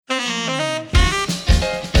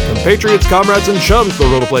Patriots, comrades, and chums, the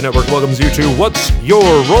Roleplay Network welcomes you to What's Your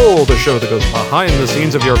Role, the show that goes behind the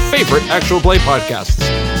scenes of your favorite actual play podcasts.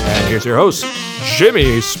 And here's your host,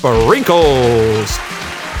 Jimmy Sprinkles.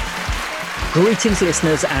 Greetings,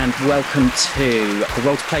 listeners, and welcome to the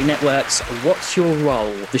Roleplay Network's What's Your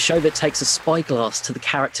Role, the show that takes a spyglass to the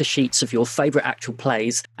character sheets of your favourite actual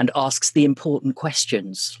plays and asks the important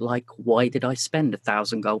questions, like, why did I spend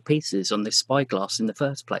 1,000 gold pieces on this spyglass in the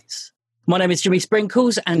first place? My name is Jimmy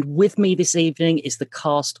Sprinkles, and with me this evening is the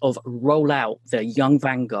cast of Roll Out, the Young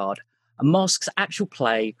Vanguard, a Masks actual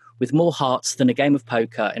play with more hearts than a game of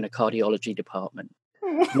poker in a cardiology department.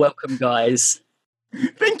 Welcome, guys.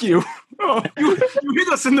 Thank you. Oh, you hit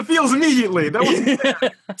us in the feels immediately. That was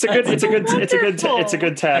It's a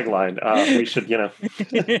good tagline. We should,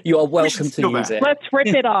 You are welcome to use it. Let's rip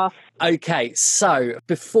it off. Okay, so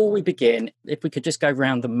before we begin, if we could just go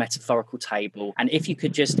around the metaphorical table, and if you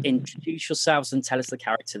could just introduce yourselves and tell us the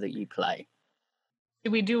character that you play.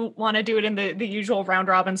 We do want to do it in the usual round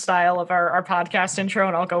robin style of our podcast intro,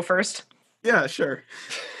 and I'll go first. Yeah, sure.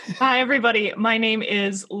 Hi, everybody. My name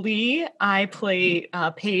is Lee. I play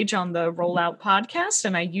Paige on the Rollout podcast,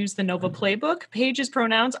 and I use the Nova playbook. Paige's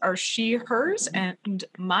pronouns are she, hers, and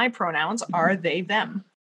my pronouns are they, them.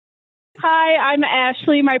 Hi, I'm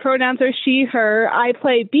Ashley. My pronouns are she, her. I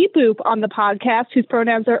play Beep Boop on the podcast, whose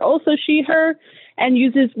pronouns are also she, her, and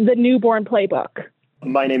uses the newborn playbook.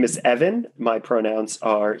 My name is Evan. My pronouns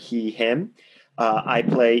are he, him. I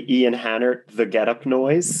play Ian Hannert, the Get Up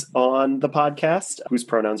Noise on the podcast, whose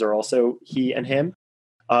pronouns are also he and him.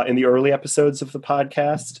 In the early episodes of the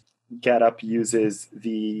podcast, Get Up uses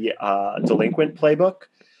the Delinquent playbook.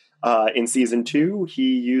 In season 2,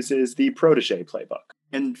 he uses the Protege playbook.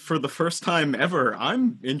 And for the first time ever,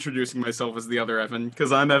 I'm introducing myself as the other Evan,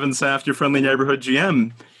 because I'm Evan Saft, your friendly neighborhood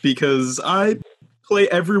GM, because I play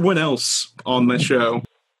everyone else on the show.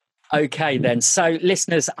 Okay, then. So,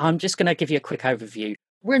 listeners, I'm just going to give you a quick overview.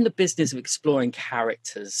 We're in the business of exploring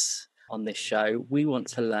characters on this show. We want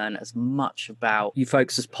to learn as much about you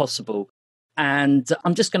folks as possible. And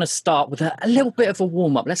I'm just going to start with a little bit of a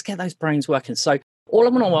warm-up. Let's get those brains working. So, all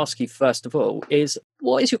I'm going to ask you, first of all, is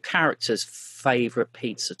what is your character's favourite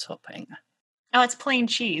pizza topping? Oh, it's plain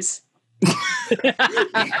cheese.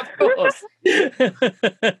 Of course.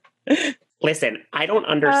 Listen, I don't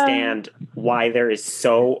understand why there is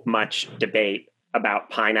so much debate about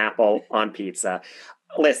pineapple on pizza.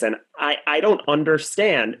 Listen, I don't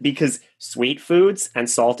understand because sweet foods and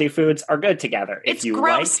salty foods are good together. It's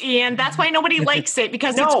gross, Ian. That's why nobody likes it,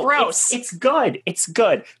 because it's gross. It's good. It's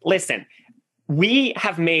good. Listen, we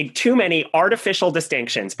have made too many artificial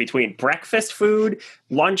distinctions between breakfast food,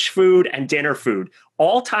 lunch food, and dinner food.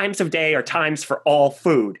 All times of day are times for all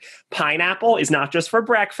food. Pineapple is not just for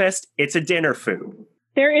breakfast, it's a dinner food.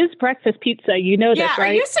 There is breakfast pizza, you know that,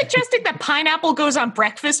 right? Are you suggesting that pineapple goes on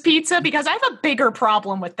breakfast pizza? Because I have a bigger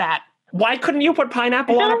problem with that. Why couldn't you put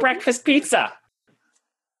pineapple on a breakfast pizza?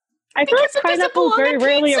 I feel like pineapple is very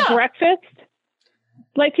rarely a breakfast.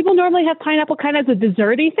 Like, people normally have pineapple kind of as a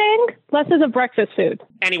desserty thing, less as a breakfast food.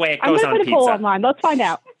 Anyway, it goes on pizza. I'm going to put a poll online. Let's find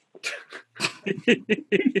out.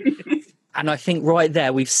 And I think right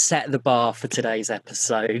there, we've set the bar for today's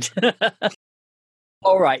episode.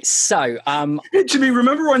 All right, so... Jimmy,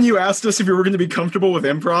 remember when you asked us if you were going to be comfortable with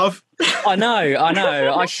improv? I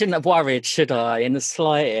know. I shouldn't have worried, should I, in the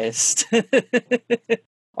slightest?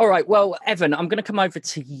 All right, well, Evan, I'm going to come over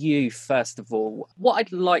to you first of all. What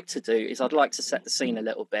I'd like to do is I'd like to set the scene a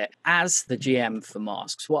little bit. As the GM for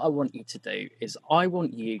Masks, what I want you to do is I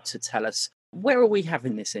want you to tell us, where are we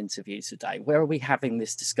having this interview today? Where are we having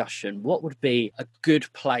this discussion? What would be a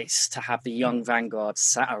good place to have the Young Vanguard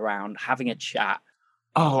sat around having a chat?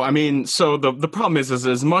 Oh, I mean, so the problem is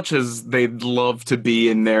as much as they'd love to be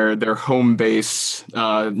in their home base,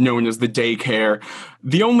 known as the daycare,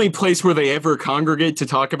 the only place where they ever congregate to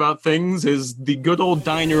talk about things is the good old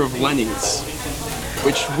diner of Lenny's,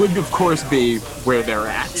 which would, of course, be where they're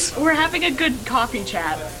at. We're having a good coffee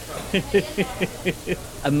chat.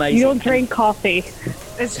 Amazing. You don't drink coffee.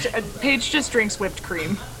 Paige just drinks whipped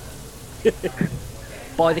cream.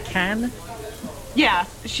 By the can? Yeah,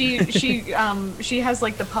 she has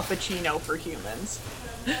like the puppuccino for humans.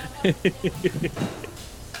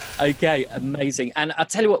 Okay, amazing. And I'll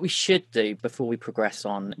tell you what we should do before we progress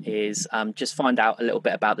on is just find out a little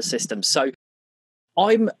bit about the system. So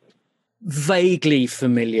I'm vaguely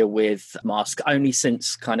familiar with Mask, only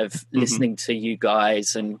since kind of listening to you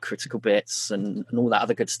guys and Critical Bits and all that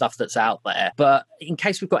other good stuff that's out there. But in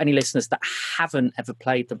case we've got any listeners that haven't ever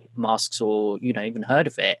played the Masks or, even heard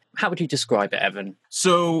of it, how would you describe it, Evan?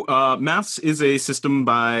 So Masks is a system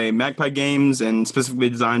by Magpie Games and specifically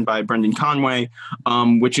designed by Brendan Conway,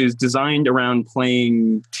 which is designed around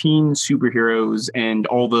playing teen superheroes and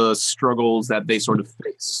all the struggles that they sort of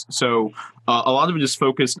face. So a lot of it is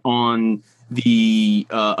focused on the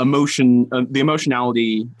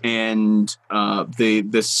emotionality and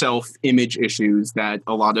the self-image issues that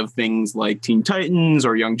a lot of things like Teen Titans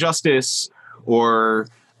or Young Justice or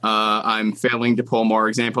I'm failing to pull more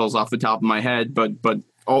examples off the top of my head, but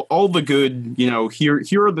all the good,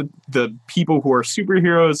 here are the people who are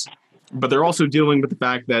superheroes, but they're also dealing with the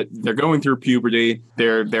fact that they're going through puberty.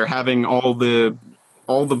 They're having all the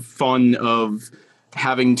fun of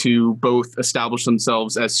having to both establish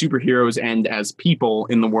themselves as superheroes and as people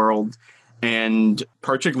in the world. And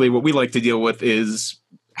particularly what we like to deal with is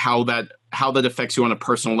how that affects you on a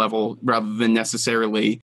personal level rather than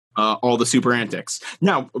necessarily all the super antics.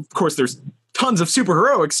 Now, of course, there's tons of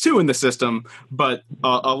superheroics too in the system, but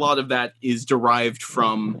a lot of that is derived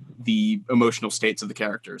from the emotional states of the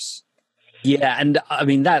characters. Yeah, and I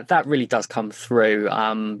mean that really does come through,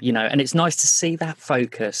 and it's nice to see that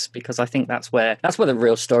focus because I think that's where the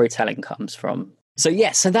real storytelling comes from. So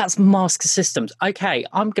so that's Mask Systems. Okay,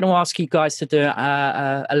 I'm going to ask you guys to do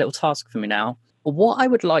a little task for me now. What I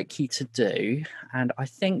would like you to do, and I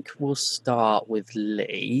think we'll start with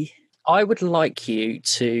Lee. I want you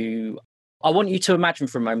to imagine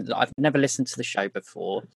for a moment that I've never listened to the show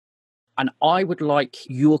before, and I would like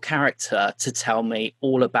your character to tell me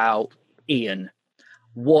all about Ian.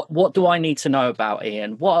 What do I need to know about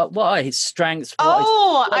Ian? What are his strengths?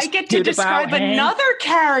 I get to describe another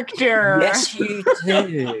character. Yes, you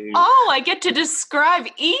do. I get to describe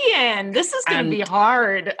Ian. This is going to be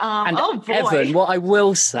hard. Oh boy. Evan, what I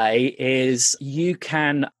will say is you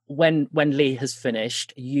can, when Lee has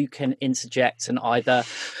finished, you can interject and either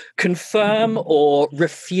confirm or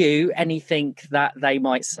refute anything that they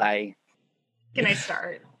might say. Can I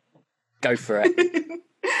start? Go for it.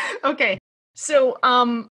 Okay. So,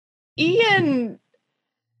 Ian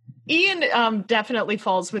definitely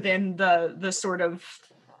falls within the sort of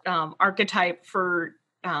archetype for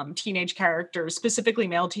teenage characters, specifically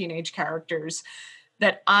male teenage characters,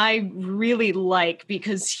 that I really like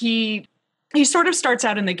because he sort of starts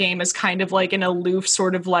out in the game as kind of like an aloof,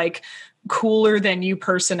 sort of like cooler than you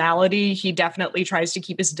personality. He definitely tries to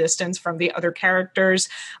keep his distance from the other characters.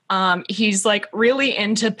 He's like really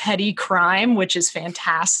into petty crime, which is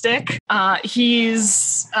fantastic.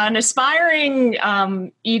 He's an aspiring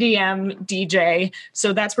EDM DJ,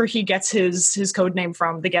 so that's where he gets his code name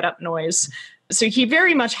from, the Get Up Noise. So he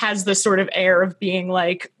very much has this sort of air of being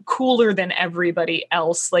like cooler than everybody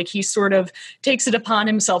else. Like he sort of takes it upon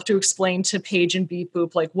himself to explain to Paige and Beep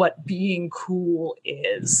Boop like what being cool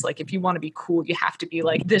is. Like if you want to be cool, you have to be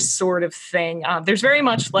like this sort of thing. There's very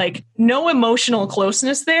much like no emotional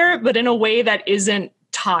closeness there, but in a way that isn't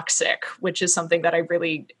toxic, which is something that I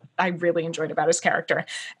really enjoyed about his character.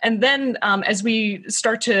 And then as we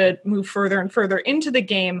start to move further and further into the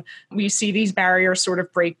game, we see these barriers sort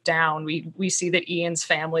of break down. We see that Ian's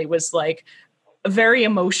family was like very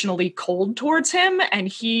emotionally cold towards him, and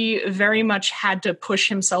he very much had to push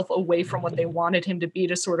himself away from what they wanted him to be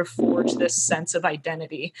to sort of forge this sense of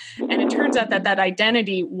identity. And it turns out that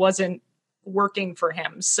identity wasn't working for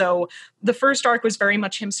him. So the first arc was very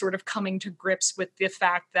much him sort of coming to grips with the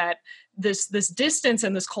fact that this distance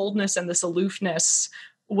and this coldness and this aloofness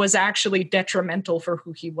was actually detrimental for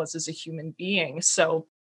who he was as a human being. So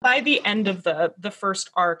by the end of the first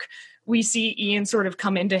arc, we see Ian sort of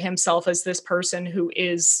come into himself as this person who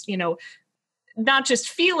is, not just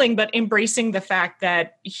feeling, but embracing the fact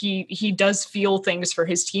that he does feel things for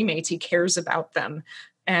his teammates. He cares about them.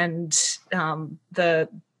 And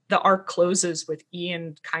the arc closes with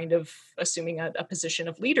Ian kind of assuming a position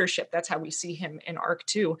of leadership. That's how we see him in arc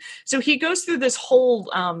 2. So he goes through this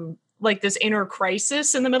whole, like this inner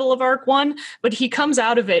crisis in the middle of arc 1, but he comes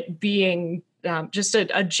out of it being just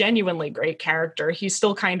a genuinely great character. He's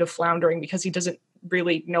still kind of floundering because he doesn't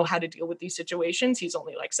really know how to deal with these situations. He's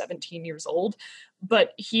only like 17 years old,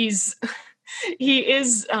 but he is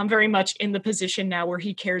very much in the position now where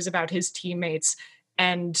he cares about his teammates.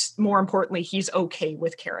 And more importantly, he's okay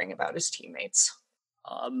with caring about his teammates.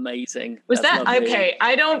 Amazing. Was that lovely. Okay?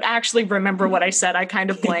 I don't actually remember what I said. I kind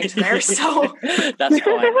of blanked there. So that's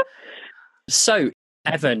fine. So,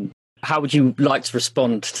 Evan, How would you like to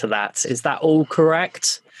respond to that? Is that all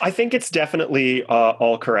correct? I think it's definitely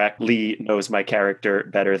all correct. Lee knows my character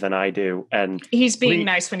better than I do. And he's being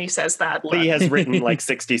nice when he says that. Lee has written like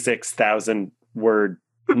 66,000 word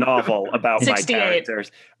novel about 68. My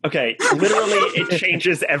characters. Okay, literally it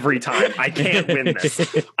changes every time. I can't win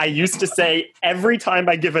this. I used to say every time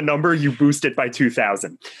I give a number, you boost it by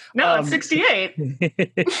 2,000. No, it's 68.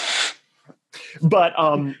 But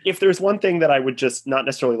if there's one thing that I would just not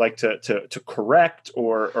necessarily like to correct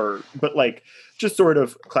but like just sort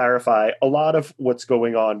of clarify, a lot of what's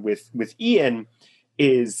going on with Ian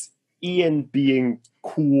is Ian being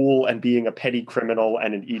cool and being a petty criminal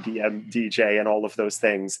and an EDM DJ and all of those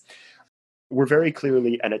things were very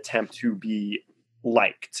clearly an attempt to be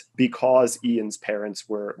liked because Ian's parents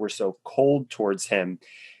were so cold towards him.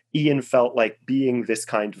 Ian felt like being this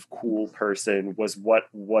kind of cool person was what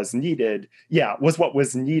was needed. Yeah, was what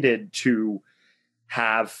was needed to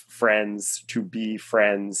have friends, to be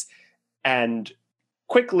friends. And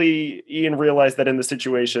quickly, Ian realized that in the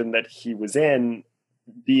situation that he was in,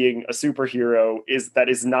 being a superhero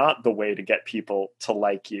is not the way to get people to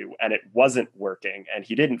like you. And it wasn't working. And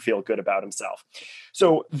he didn't feel good about himself.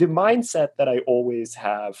 So the mindset that I always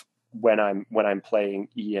have when I'm playing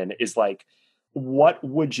Ian is like, what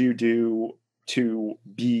would you do to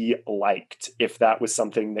be liked if that was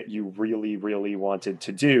something that you really, really wanted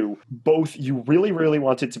to do? Both you really, really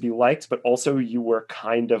wanted to be liked, but also you were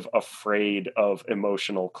kind of afraid of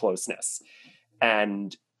emotional closeness.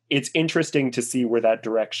 And it's interesting to see where that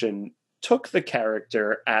direction took the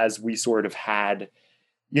character as we sort of had,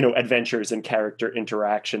 adventures and character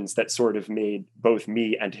interactions that sort of made both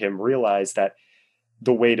me and him realize that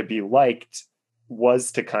the way to be liked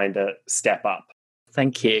was to kind of step up.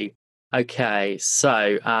 Thank you. Okay,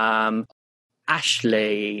 so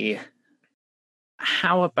Ashley,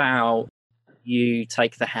 how about you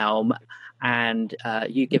take the helm and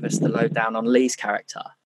you give us the lowdown on Lee's character?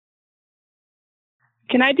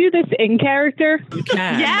 Can I do this in character? You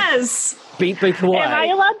can. Yes. Beep boop away. Am I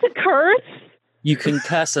allowed to curse? You can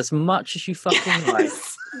curse as much as you fucking like.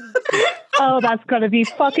 Oh, that's going to be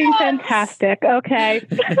fucking fantastic. Okay.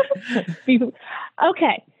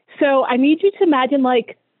 Okay. So I need you to imagine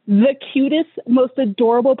like the cutest, most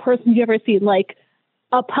adorable person you've ever seen. Like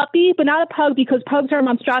a puppy, but not a pug because pugs are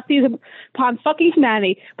monstrosities upon fucking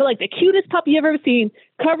humanity. But like the cutest puppy you've ever seen,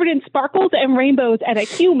 covered in sparkles and rainbows and a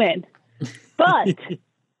human. But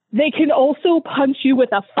they can also punch you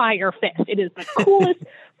with a fire fist. It is the coolest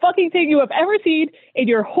fucking thing you have ever seen in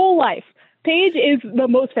your whole life. Paige is the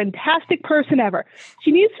most fantastic person ever.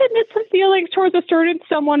 She needs to admit some feelings towards a certain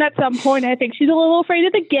someone at some point. I think she's a little afraid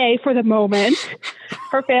of the gay for the moment.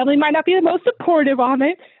 Her family might not be the most supportive on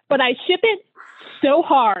it, but I ship it so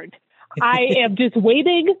hard. I am just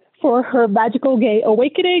waiting for her magical gay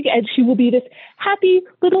awakening, and she will be this happy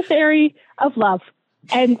little fairy of love.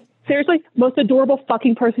 And seriously, most adorable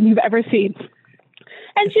fucking person you've ever seen.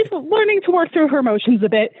 And she's learning to work through her emotions a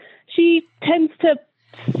bit. She tends to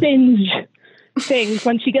singe things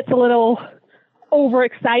when she gets a little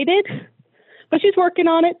overexcited, but she's working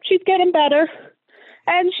on it. She's getting better.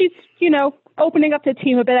 And she's, opening up the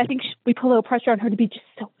team a bit. I think we put a little pressure on her to be just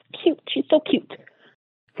so cute. She's so cute.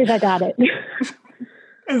 Because I got it.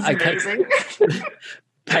 It's amazing.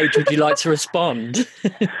 Paige, would you like to respond?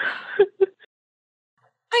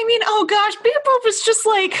 I mean, oh gosh, Beep is just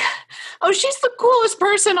like, she's the coolest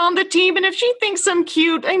person on the team, and if she thinks I'm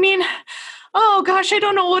cute, I mean, oh gosh, I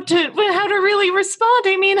don't know how to really respond.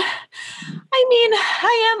 I mean,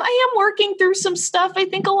 I am working through some stuff. I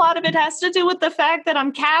think a lot of it has to do with the fact that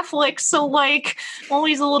I'm Catholic, so like, I'm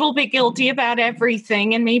always a little bit guilty about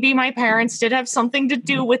everything, and maybe my parents did have something to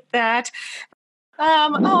do with that.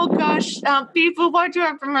 Oh gosh, people, why'd you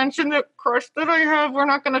have to mention the crush that I have? We're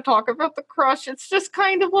not going to talk about the crush. It's just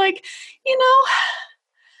kind of like,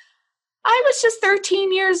 I was just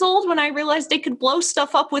 13 years old when I realized I could blow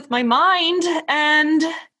stuff up with my mind, and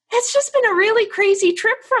it's just been a really crazy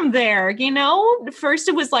trip from there, First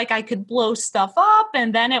it was like I could blow stuff up,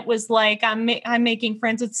 and then it was like I'm making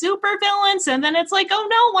friends with supervillains, and then it's like, oh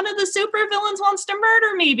no, one of the supervillains wants to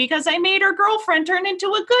murder me because I made her girlfriend turn into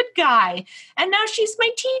a good guy, and now she's my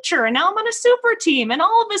teacher, and now I'm on a super team, and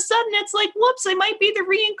all of a sudden it's like, whoops, I might be the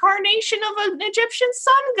reincarnation of an Egyptian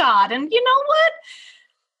sun god, and you know what?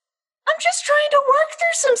 I'm just trying to work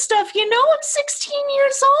through some stuff, I'm 16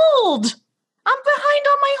 years old. I'm behind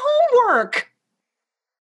on my homework.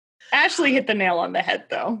 Ashley hit the nail on the head,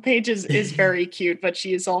 though. Paige is very cute, but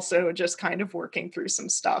she is also just kind of working through some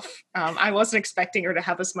stuff. I wasn't expecting her to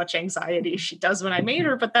have as much anxiety as she does when I made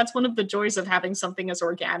her, but that's one of the joys of having something as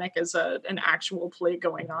organic as an actual play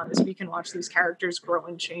going on, is we can watch these characters grow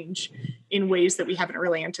and change in ways that we haven't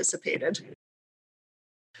really anticipated.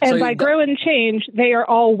 And by grow and change, they are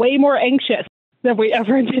all way more anxious than we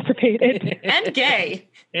ever anticipated. And gay.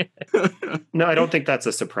 No, I don't think that's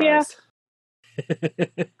a surprise. Yeah.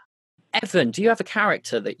 Evan, do you have a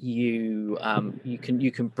character that you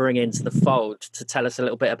can bring into the fold to tell us a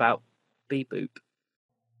little bit about Beep Boop?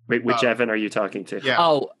 Wait, which Evan are you talking to? Yeah.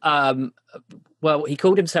 Oh, well, he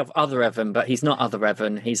called himself Other Evan, but he's not Other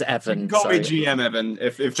Evan. He's Evan. Call me GM Evan.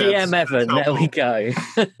 If GM Evan, there we go.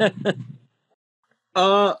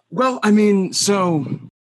 Well, I mean, so.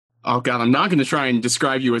 Oh God, I'm not going to try and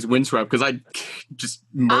describe you as Windswept because I just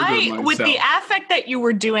murdered myself. With the affect that you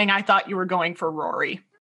were doing, I thought you were going for Rory.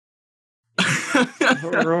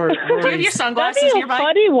 Rory, Do you have your sunglasses That'd be a nearby?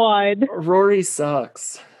 funny one. Rory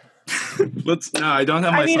sucks. No, I don't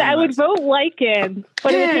have my I mean, I would vote Lycan,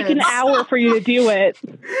 but it would take an hour for you to do it.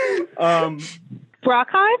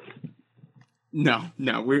 Brockhive? No,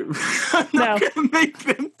 we're I'm not going to make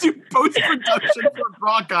them do post-production for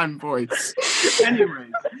Brockheim voice.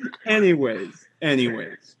 Anyways,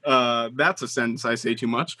 that's a sentence I say too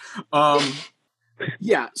much.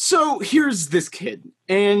 Yeah, so here's this kid,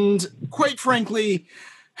 and quite frankly,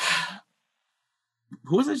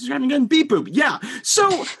 who was I describing again? Beep Boop. Yeah,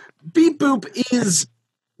 so Beep Boop is,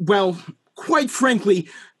 well, quite frankly,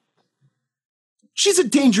 she's a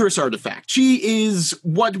dangerous artifact. She is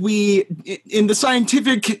what we, in the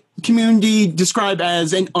scientific community, describe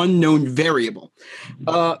as an unknown variable.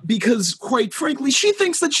 Because, quite frankly, she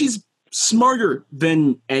thinks that she's smarter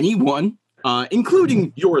than anyone,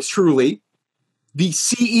 including yours truly, the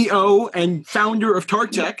CEO and founder of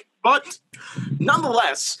TarkTech. But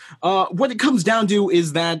nonetheless, what it comes down to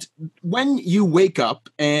is that when you wake up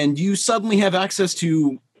and you suddenly have access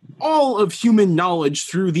to all of human knowledge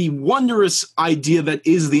through the wondrous idea that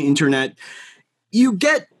is the internet, you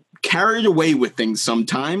get carried away with things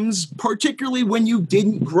sometimes, particularly when you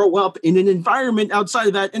didn't grow up in an environment outside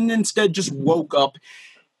of that and instead just woke up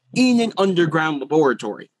in an underground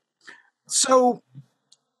laboratory. So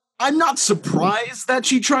I'm not surprised that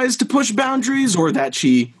she tries to push boundaries or that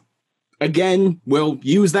she, again, will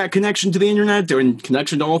use that connection to the internet or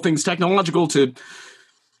connection to all things technological to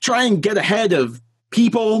try and get ahead of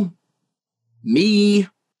people, me,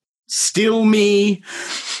 still me.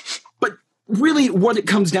 But really what it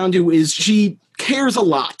comes down to is she cares a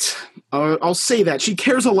lot. I'll say that. She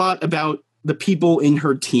cares a lot about the people in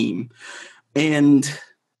her team. And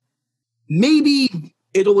maybe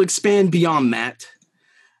it'll expand beyond that.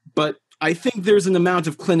 But I think there's an amount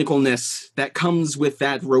of clinicalness that comes with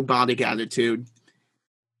that robotic attitude.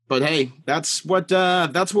 But hey, that's what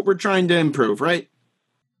we're trying to improve, right?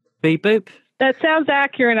 Beep Boop. That sounds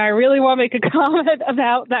accurate. I really want to make a comment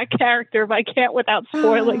about that character, but I can't without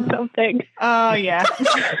spoiling something. Oh, yeah.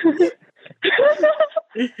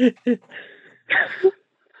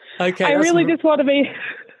 Okay. I really just want to make...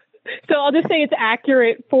 So I'll just say it's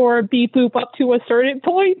accurate for Beep Boop up to a certain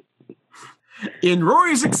point. In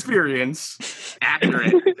Rory's experience,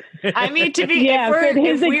 accurate. I mean, if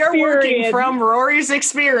we are working from Rory's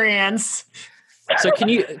experience. So can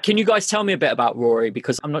you guys tell me a bit about Rory,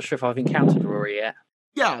 because I'm not sure if I've encountered Rory yet.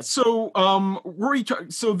 Yeah, so Rory.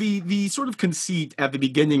 So the sort of conceit at the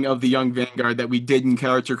beginning of the Young Vanguard that we did in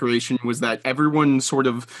character creation was that everyone sort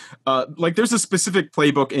of like there's a specific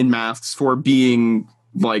playbook in Masks for being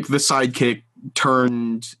like the sidekick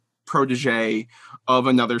turned protege of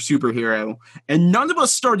another superhero, and none of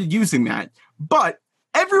us started using that, but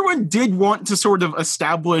everyone did want to sort of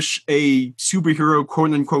establish a superhero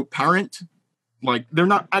quote unquote parent. Like they're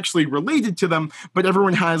not actually related to them, but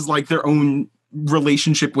everyone has like their own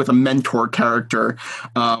relationship with a mentor character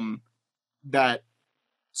that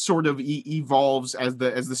sort of evolves as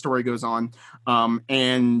the story goes on.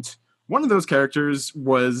 And one of those characters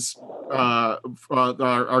was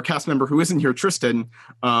our cast member who isn't here, Tristan,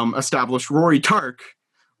 established Rory Tark,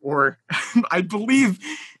 or I believe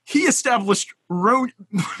he established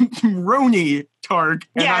Roni Tark,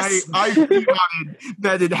 and yes. I thought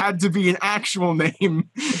that it had to be an actual name,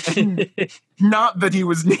 and not that he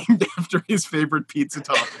was named after his favorite pizza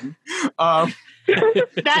topping.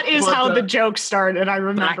 That is how the joke started. I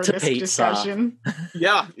remember this discussion.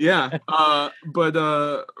 Yeah.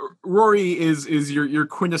 But Rory is your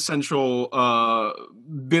quintessential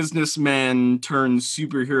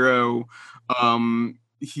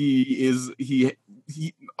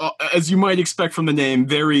as you might expect from the name,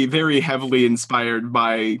 very, very heavily inspired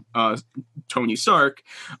by Tony Stark.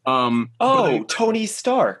 Tony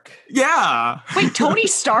Stark. Yeah. Wait, Tony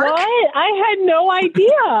Stark? What? I had no idea.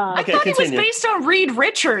 I thought it was based on Reed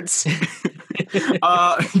Richards.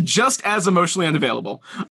 Just as emotionally unavailable.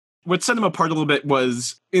 What set him apart a little bit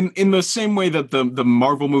was in the same way that the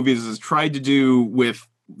Marvel movies has tried to do with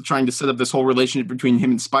trying to set up this whole relationship between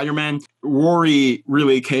him and Spider-Man. Rory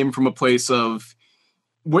really came from a place of,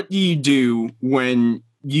 what do you do when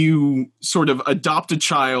you sort of adopt a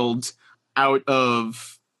child out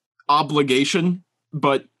of obligation,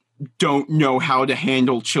 but don't know how to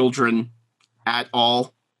handle children at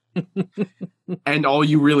all? And all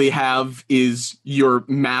you really have is your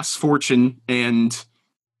mass fortune and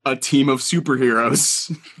a team of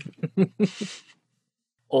superheroes.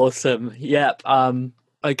 Awesome. Yep.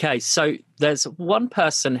 Okay, so there's one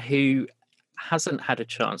person who hasn't had a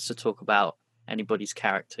chance to talk about anybody's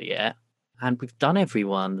character yet, and we've done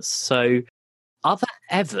everyone. So, other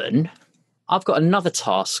Evan, I've got another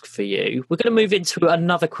task for you. We're going to move into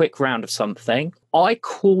another quick round of something. I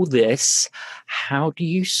call this, how do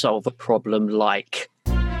you solve a problem like?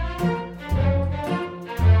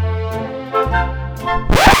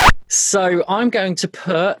 So I'm going to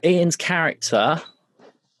put Ian's character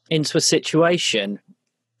into a situation,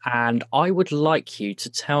 and I would like you to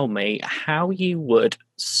tell me how you would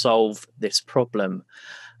solve this problem.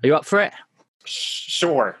 Are you up for it?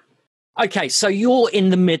 Sure. Okay, so you're in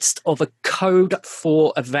the midst of a Code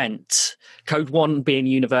 4 event. Code 1 being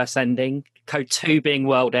universe ending, Code 2 being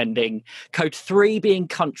world ending, Code 3 being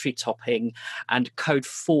country topping, and Code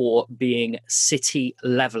 4 being city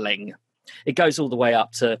leveling. It goes all the way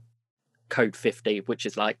up to Code 50, which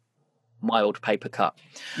is like my old paper cut.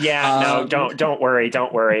 Yeah, no, don't worry.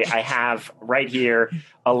 I have right here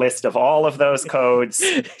a list of all of those codes,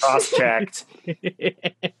 cross-checked.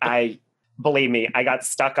 Believe me, I got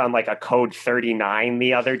stuck on like a code 39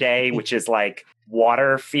 the other day, which is like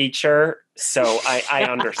water feature. So I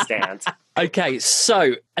understand. Okay,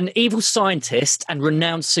 so an evil scientist and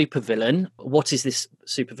renowned supervillain. What is this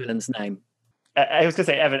supervillain's name? I was gonna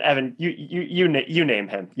say, Evan, you name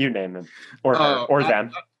him. You name him or her or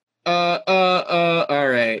them. All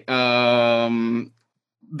right.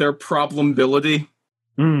 Their probability.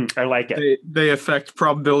 I like it. They affect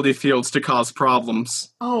probability fields to cause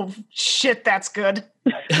problems. Oh shit, that's good.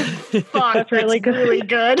 Fuck, That's really good. Really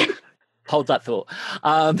good. Hold that thought.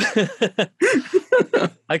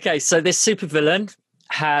 Okay, so this supervillain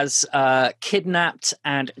has kidnapped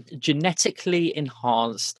and genetically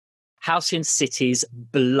enhanced Halcyon City's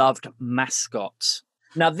beloved mascot.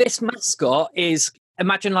 Now, this mascot is,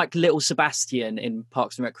 imagine like little Sebastian in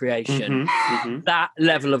Parks and Recreation. That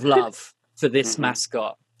level of love for this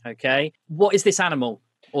mascot. Okay, what is this animal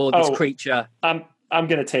or this creature? I'm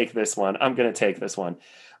gonna take this one.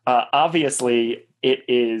 Obviously, it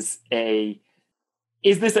is a.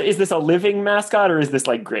 Is this a living mascot or is this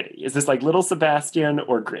like Gritty? Is this like little Sebastian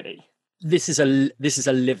or Gritty? This is a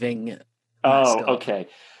living mascot. Oh, okay.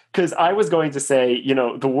 Because I was going to say,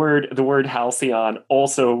 the word halcyon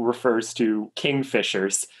also refers to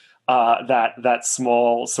kingfishers, that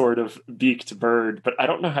small sort of beaked bird. But I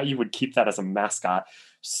don't know how you would keep that as a mascot.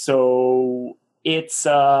 So it's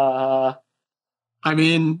I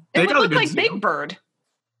mean, it would look like Big Bird.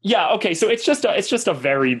 Yeah. Okay. So it's just a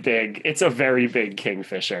very big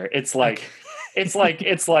kingfisher. It's like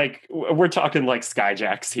we're talking like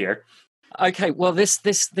skyjacks here. Okay, well, this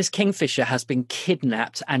kingfisher has been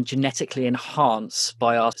kidnapped and genetically enhanced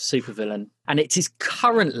by our supervillain, and it is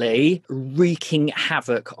currently wreaking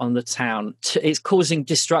havoc on the town. It's causing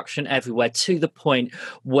destruction everywhere to the point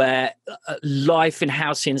where life in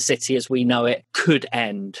Halcyon City, as we know it, could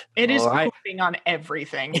end. It is pooping on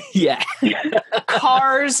everything. Yeah,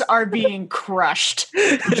 cars are being crushed.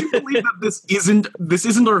 Would you believe that this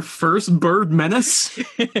isn't our first bird menace?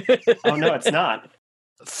 Oh no, it's not.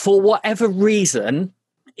 For whatever reason,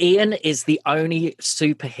 Ian is the only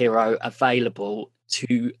superhero available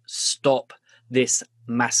to stop this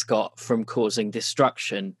mascot from causing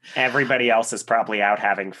destruction. Everybody else is probably out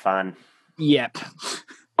having fun. Yep.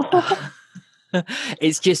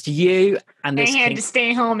 It's just you and this. I had to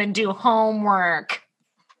stay home and do homework.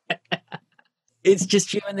 It's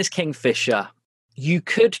just you and this kingfisher. You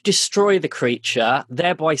could destroy the creature,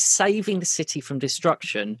 thereby saving the city from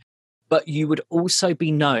destruction. But you would also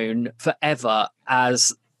be known forever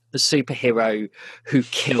as the superhero who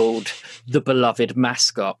killed the beloved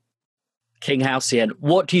mascot. King Halcyon,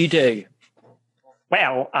 what do you do?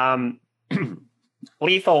 Well,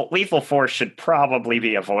 lethal force should probably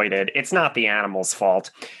be avoided. It's not the animal's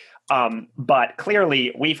fault. But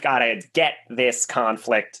clearly, we've got to get this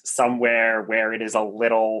conflict somewhere where it is a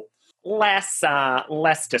little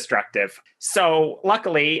less destructive. So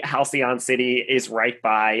luckily, Halcyon City is right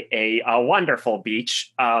by a wonderful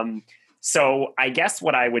beach. So I guess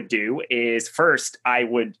what I would do is first I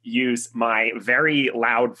would use my very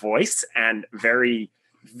loud voice and very,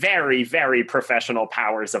 very, very professional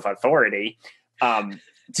powers of authority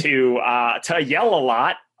to yell a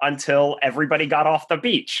lot until everybody got off the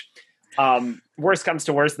beach. Worst comes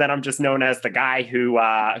to worst, then I'm just known as the guy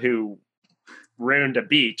who ruined a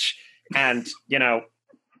beach. And,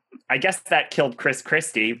 I guess that killed Chris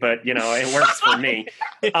Christie, but, it works for me.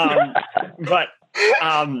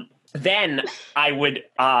 Then I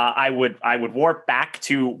would warp back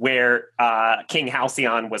to where King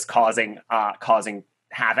Halcyon was causing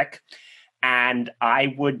havoc, and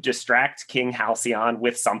I would distract King Halcyon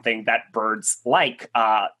with something that birds like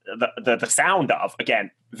the sound of.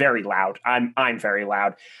 Again, very loud. I'm very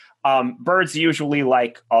loud. Birds usually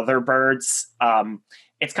like other birds.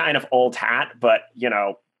 It's kind of old hat, but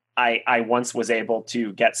I once was able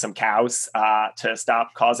to get some cows to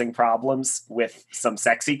stop causing problems with some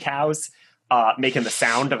sexy cows, making the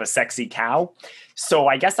sound of a sexy cow. So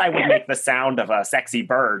I guess I would make the sound of a sexy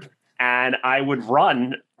bird, and I would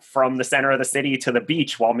run from the center of the city to the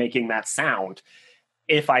beach while making that sound.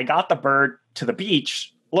 If I got the bird to the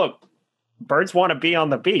beach, look, birds want to be on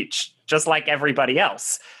the beach, just like everybody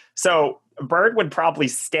else. So bird would probably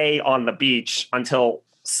stay on the beach until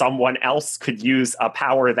someone else could use a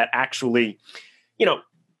power that actually,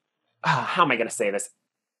 how am I going to say this?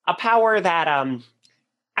 A power that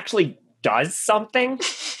actually does something,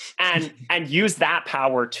 and use that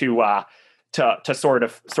power to sort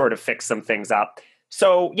of fix some things up.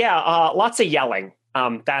 So yeah, lots of yelling.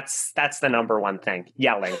 That's the number one thing,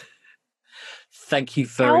 yelling. Thank you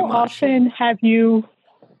very much. How often have you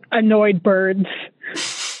annoyed birds?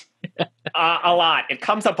 A lot. It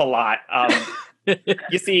comes up a lot.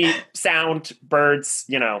 You see sound, birds,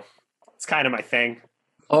 it's kind of my thing.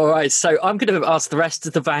 All right, so I'm going to ask the rest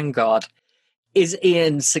of the Vanguard. Is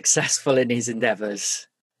Ian successful in his endeavors?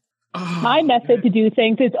 My method to do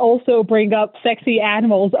things is also bring up sexy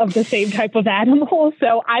animals of the same type of animal.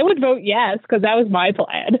 So I would vote yes, because that was my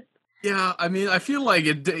plan. Yeah, I mean, I feel like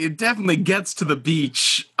it definitely gets to the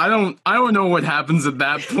beach. I don't know what happens at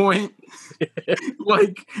that point.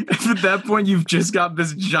 Like, at that point, you've just got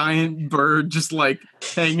this giant bird just,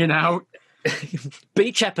 hanging out.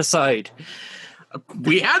 Beach episode.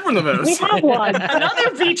 We had one of those. We had one.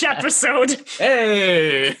 Another beach episode.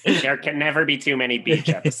 Hey! There can never be too many beach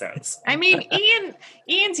episodes. I mean,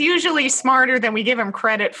 Ian's usually smarter than we give him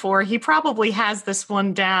credit for. He probably has this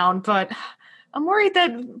one down, but I'm worried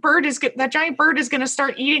that giant bird is going to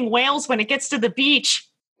start eating whales when it gets to the beach.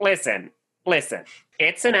 Listen.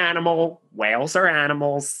 It's an animal. Whales are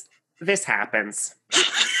animals. This happens.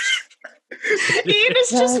 Ian is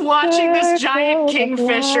just watching this giant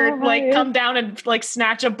kingfisher come down and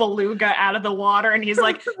snatch a beluga out of the water, and he's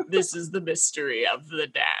like, "This is the mystery of the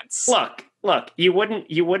dance." Look, you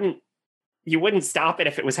wouldn't stop it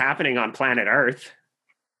if it was happening on planet Earth.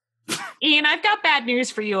 Ian, I've got bad news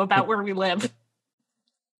for you about where we live.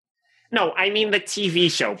 No, I mean the TV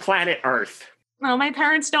show, Planet Earth. No, my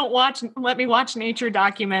parents don't let me watch nature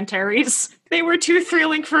documentaries. They were too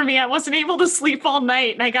thrilling for me. I wasn't able to sleep all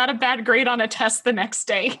night, and I got a bad grade on a test the next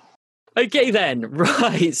day. Okay then,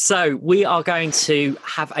 right. So we are going to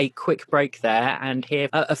have a quick break there and hear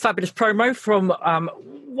a fabulous promo from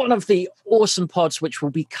one of the awesome pods which will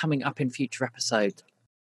be coming up in future episodes.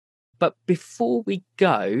 But before we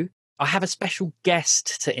go, I have a special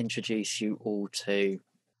guest to introduce you all to.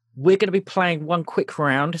 We're going to be playing one quick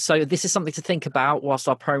round, so this is something to think about whilst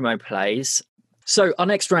our promo plays. So our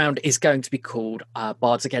next round is going to be called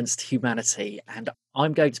Bards Against Humanity, and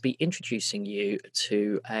I'm going to be introducing you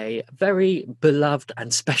to a very beloved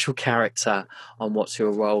and special character on What's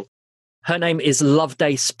Your Role. Her name is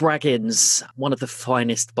Loveday Spraggins, one of the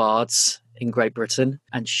finest bards in Great Britain,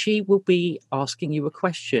 and she will be asking you a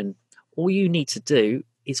question. All you need to do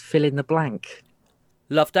is fill in the blank.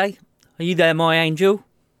 Loveday, are you there, my angel?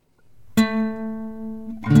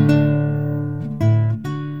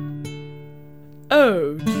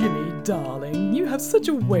 Oh, Jimmy, darling, you have such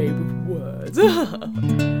a way with words.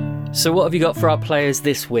 So what have you got for our players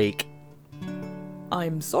this week?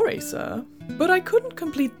 I'm sorry, sir, but I couldn't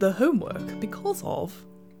complete the homework because of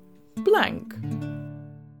blank.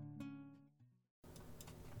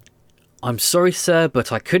 I'm sorry, sir,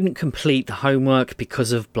 but I couldn't complete the homework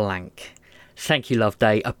because of blank. Thank you,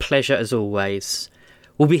 Loveday. A pleasure as always.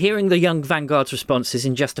 We'll be hearing the Young Vanguard's responses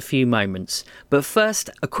in just a few moments, but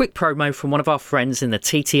first, a quick promo from one of our friends in the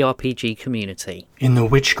TTRPG community. In the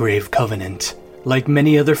Witchgrave Covenant, like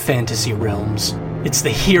many other fantasy realms, it's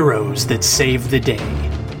the heroes that save the day.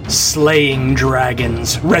 Slaying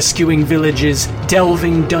dragons, rescuing villages,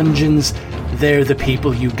 delving dungeons, they're the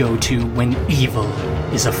people you go to when evil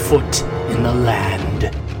is afoot in the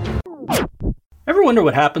land. Ever wonder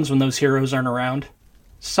what happens when those heroes aren't around?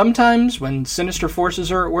 Sometimes, when sinister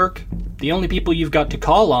forces are at work, the only people you've got to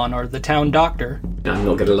call on are the town doctor. I'm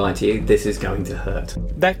not going to lie to you, this is going to hurt.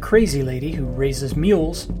 That crazy lady who raises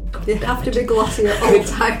mules. They have to be glossy at all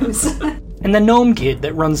times. And the gnome kid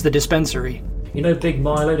that runs the dispensary. You know Big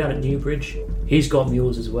Milo down at Newbridge? He's got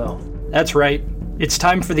mules as well. That's right. It's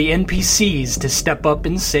time for the NPCs to step up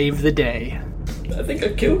and save the day. I think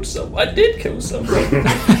I killed someone. I did kill someone.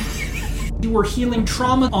 You were healing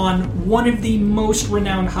trauma on one of the most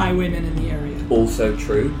renowned highwaymen in the area. Also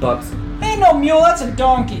true, but... Ain't no mule, that's a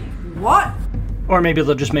donkey. What? Or maybe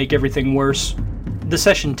they'll just make everything worse. The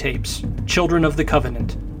Session Tapes, Children of the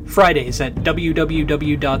Covenant. Fridays at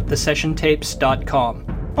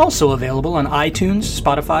www.thesessiontapes.com. Also available on iTunes,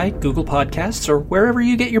 Spotify, Google Podcasts, or wherever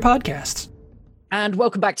you get your podcasts. And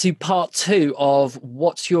welcome back to part 2 of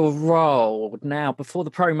What's Your Role? Now, before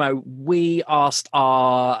the promo, we asked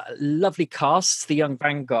our lovely cast, the Young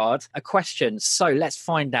Vanguard, a question. So let's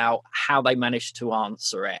find out how they managed to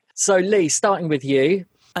answer it. So Lee, starting with you.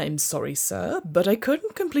 I'm sorry, sir, but I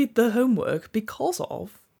couldn't complete the homework because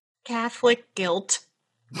of... Catholic guilt.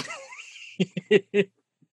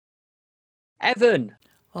 Evan.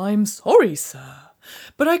 I'm sorry, sir,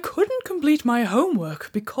 but I couldn't complete my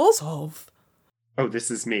homework because of... Oh,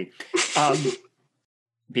 this is me.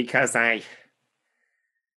 Because I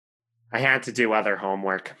had to do other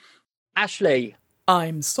homework. Ashley.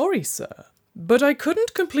 I'm sorry, sir, but I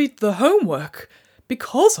couldn't complete the homework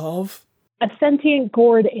because of... A sentient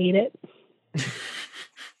gourd ate it.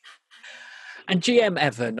 And GM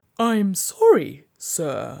Evan. I'm sorry,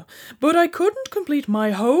 sir, but I couldn't complete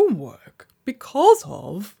my homework because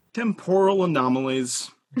of... Temporal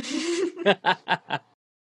anomalies.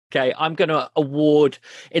 Okay, I'm going to award,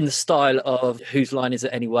 in the style of Whose Line Is It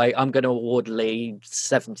Anyway, I'm going to award Lee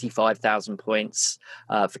 75,000 points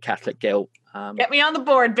for Catholic guilt. Get me on the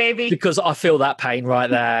board, baby. Because I feel that pain right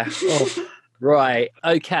there. Oh, right,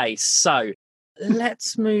 okay, so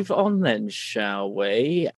let's move on then, shall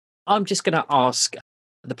we? I'm just going to ask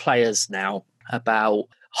the players now about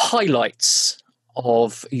highlights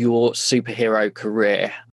of your superhero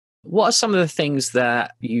career. What are some of the things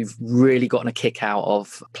that you've really gotten a kick out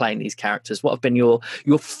of playing these characters? What have been your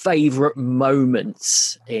favourite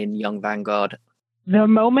moments in Young Vanguard? The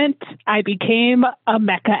moment I became a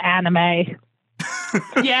mecha anime.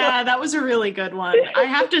 Yeah, that was a really good one. I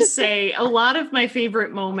have to say, a lot of my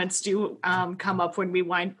favorite moments do come up when we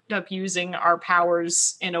wind up using our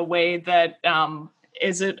powers in a way that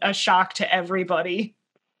is a shock to everybody,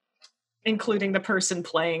 including the person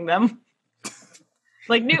playing them.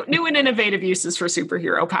 Like new and innovative uses for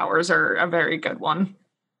superhero powers are a very good one.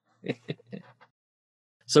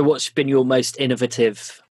 So what's been your most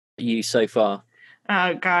innovative use so far?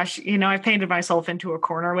 Gosh, I've painted myself into a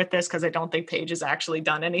corner with this because I don't think Paige has actually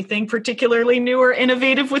done anything particularly new or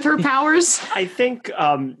innovative with her powers. I think,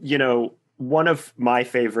 one of my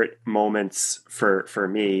favorite moments for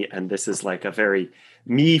me, and this is like a very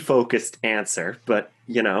me-focused answer, but,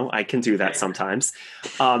 I can do that sometimes.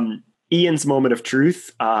 Ian's moment of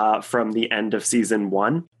truth from the end of season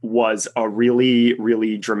 1 was a really,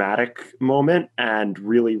 really dramatic moment and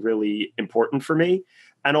really, really important for me.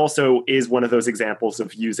 And also is one of those examples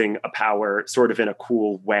of using a power sort of in a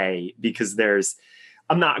cool way, because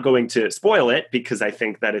I'm not going to spoil it because I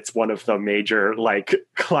think that it's one of the major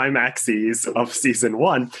climaxes of season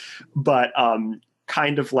 1, but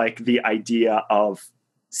kind of like the idea of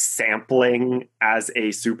sampling as a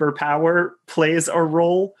superpower plays a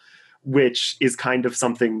role, which is kind of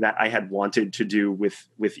something that I had wanted to do with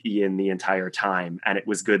Ian the entire time. And it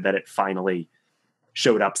was good that it finally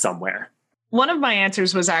showed up somewhere. One of my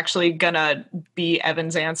answers was actually gonna be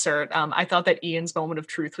Evan's answer. I thought that Ian's moment of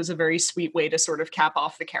truth was a very sweet way to sort of cap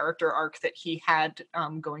off the character arc that he had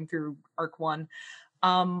going through Arc 1.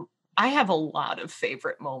 I have a lot of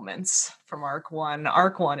favorite moments from Arc 1.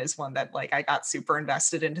 Arc 1 is one that I got super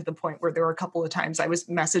invested in to the point where there were a couple of times I was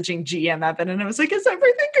messaging GM Evan and I was like, is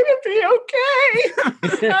everything gonna be okay?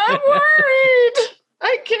 I'm worried.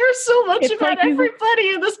 I care so much about everybody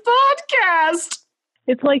in this podcast.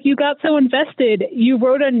 It's like you got so invested, you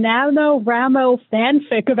wrote a NaNoWriMo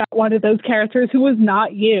fanfic about one of those characters who was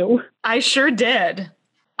not you. I sure did.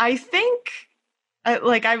 I think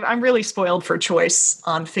I'm really spoiled for choice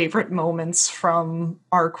on favorite moments from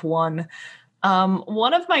Arc 1.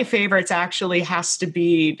 One of my favorites actually has to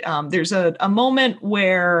be there's a moment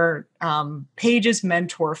where Paige's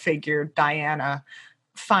mentor figure, Diana,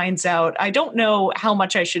 finds out. I don't know how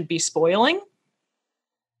much I should be spoiling.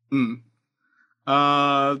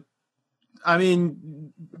 I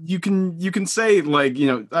mean, you can say, like,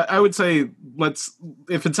 I would say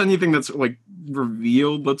if it's anything that's like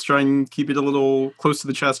revealed, let's try and keep it a little close to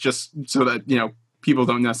the chest, just so that people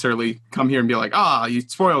don't necessarily come here and be like, you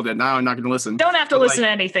spoiled it, now I'm not going to listen. Don't have to listen to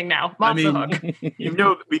anything now. I'm off the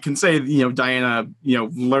hook. We can say, Diana,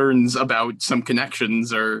 learns about some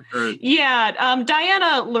connections or Yeah,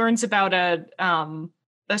 Diana learns about a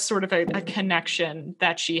sort of a connection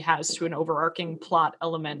that she has to an overarching plot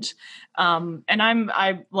element. And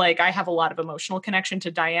I have a lot of emotional connection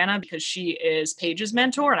to Diana because she is Paige's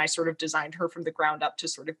mentor, and I sort of designed her from the ground up to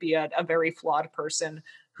sort of be a very flawed person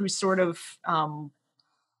who's sort of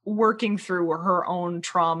working through her own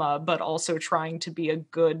trauma, but also trying to be a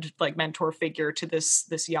good mentor figure to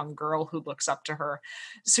this young girl who looks up to her.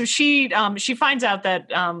 So she finds out that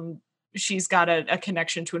she's got a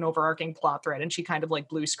connection to an overarching plot thread, and she kind of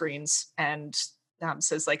blue screens and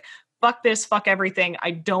says fuck this, fuck everything.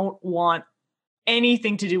 I don't want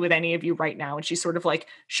anything to do with any of you right now. And she sort of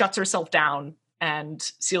shuts herself down and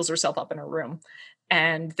seals herself up in her room.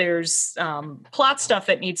 And there's plot stuff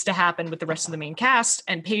that needs to happen with the rest of the main cast.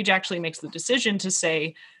 And Paige actually makes the decision to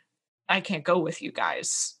say, I can't go with you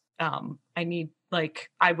guys. I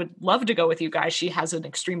would love to go with you guys. She has an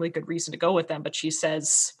extremely good reason to go with them, but she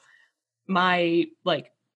says,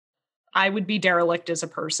 I would be derelict as a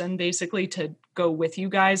person, basically, to go with you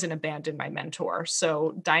guys and abandon my mentor.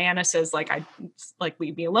 So Diana says,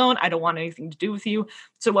 leave me alone. I don't want anything to do with you.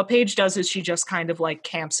 So what Paige does is she just kind of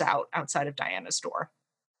camps out outside of Diana's door.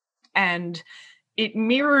 And it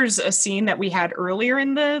mirrors a scene that we had earlier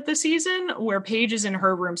in the season where Paige is in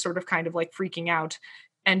her room sort of kind of freaking out.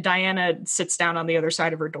 And Diana sits down on the other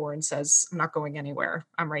side of her door and says, I'm not going anywhere.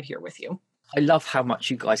 I'm right here with you. I love how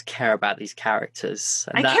much you guys care about these characters.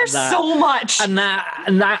 And I care so much, and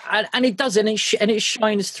it does, and it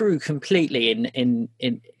shines through completely in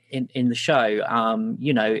the show.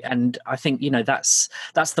 And I think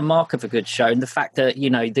that's the mark of a good show, and the fact that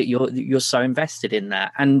that you're so invested in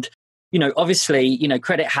that. And obviously,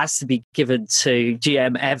 credit has to be given to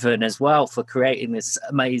GM Evan as well for creating this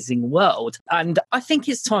amazing world. And I think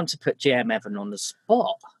it's time to put GM Evan on the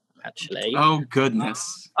spot. Actually, oh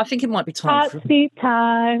goodness, I think it might be time for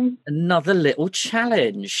another little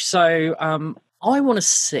challenge. So I want to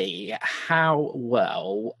see how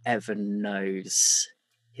well Evan knows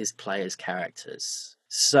his players' characters.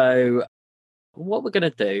 So what we're going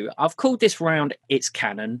to do, I've called this round It's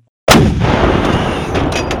Canon.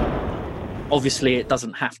 Obviously it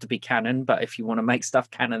doesn't have to be canon, but if you want to make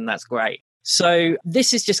stuff canon, that's great. So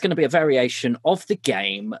this is just going to be a variation of the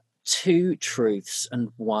game, 2 truths and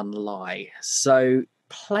 1 lie. So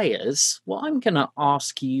players, what I'm going to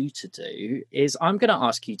ask you to do is I'm going to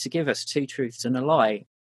ask you to give us 2 truths and a lie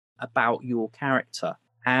about your character.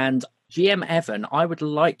 And GM Evan, I would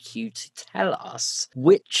like you to tell us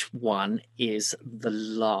which one is the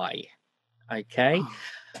lie. Okay?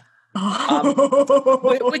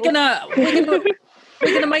 We're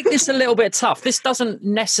gonna make this a little bit tough. This doesn't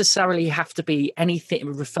necessarily have to be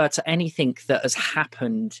refer to anything that has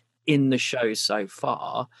happened in the show so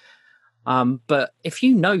far. But if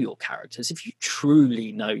you know your characters, if you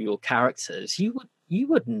truly know your characters, you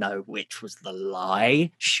would know which was the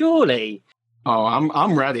lie, surely. Oh,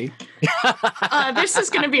 I'm ready. This is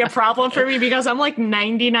going to be a problem for me because I'm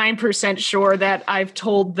 99% sure that I've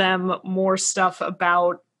told them more stuff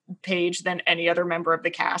about Paige than any other member of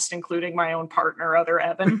the cast, including my own partner, other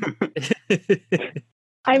Evan.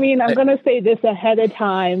 I mean, I'm going to say this ahead of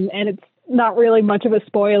time, and it's not really much of a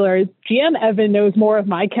spoiler. GM Evan knows more of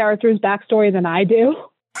my character's backstory than I do.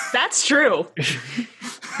 That's true.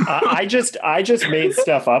 I just made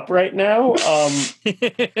stuff up right now,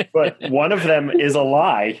 but one of them is a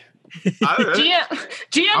lie.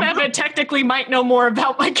 GM Evan technically might know more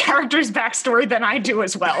about my character's backstory than I do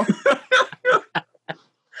as well.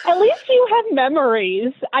 At least you have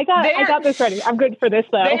memories. I got this ready. I'm good for this,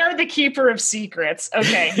 though. They are the keeper of secrets.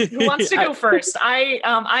 Okay, who wants to go first? I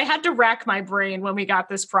had to rack my brain when we got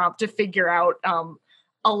this prompt to figure out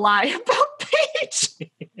a lie about Paige.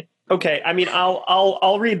 Okay, I mean,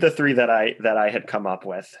 I'll read the 3 that I had come up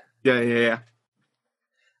with. Yeah.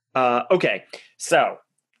 Okay, so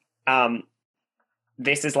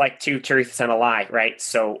this is 2 truths and a lie, right?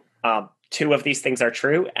 So 2 of these things are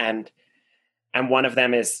true, and one of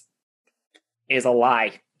them is a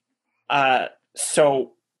lie.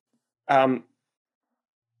 So,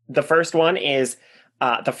 the first one is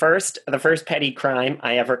the first petty crime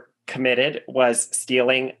I ever committed was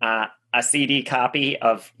stealing a CD copy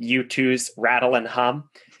of U2's Rattle and Hum.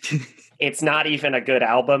 It's not even a good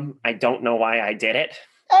album. I don't know why I did it.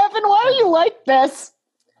 Evan, why are you like this?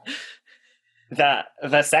 The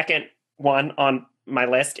second one on my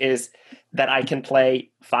list is that I can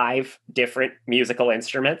play 5 different musical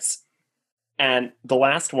instruments. And the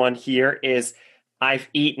last one here is I've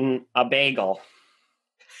eaten a bagel.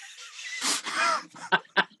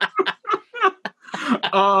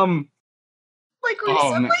 Like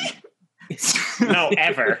recently? No,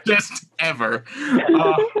 ever. Just ever.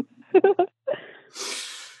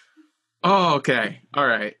 Okay. All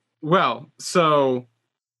right. Well, so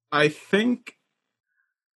I think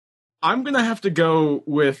I'm gonna have to go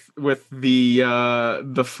with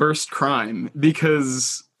the first crime,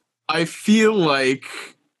 because I feel like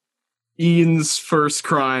Ian's first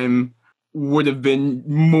crime would have been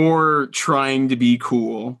more trying to be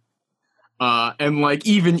cool. And like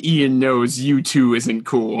even Ian knows U2 isn't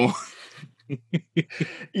cool.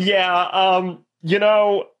 Yeah,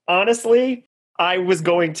 honestly, I was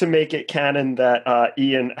going to make it canon that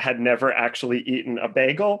Ian had never actually eaten a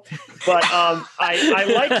bagel, but I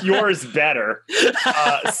like yours better.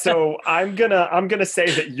 So I'm gonna say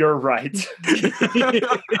that you're right.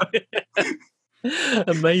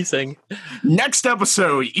 Amazing. Next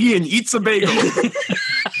episode, Ian eats a bagel.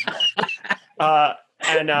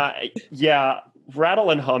 Yeah, Rattle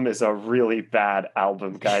and Hum is a really bad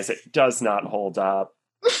album, guys. It does not hold up.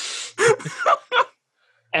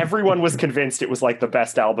 Everyone was convinced it was like the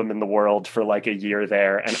best album in the world for like a year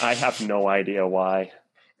there, and I have no idea why.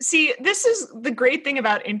 See, this is the great thing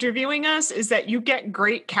about interviewing us, is that you get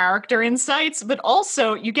great character insights, but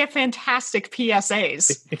also you get fantastic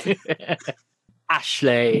PSAs.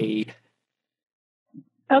 Ashley.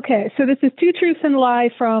 Okay, so this is 2 truths and a lie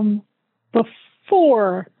from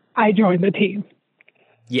before I joined the team.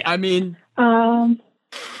 Yeah, I mean... No,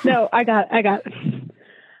 I got it.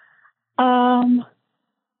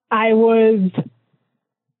 I was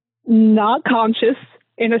not conscious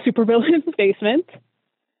in a supervillain's basement.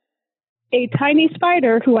 A tiny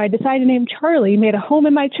spider who I decided to name Charlie made a home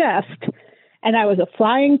in my chest, and I was a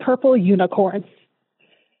flying purple unicorn.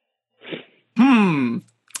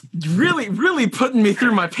 Really, really putting me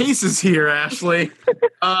through my paces here, Ashley.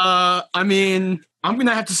 I mean, I'm going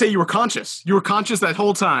to have to say you were conscious. You were conscious that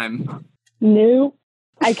whole time. No.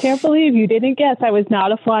 I can't believe you didn't guess I was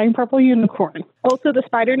not a flying purple unicorn. Also, the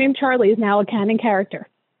spider named Charlie is now a canon character.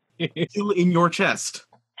 Still in your chest.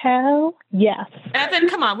 Hell yes. Evan,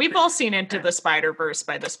 come on. We've all seen Into the Spider-Verse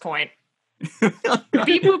by this point.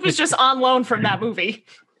 Beep Boop is just on loan from that movie.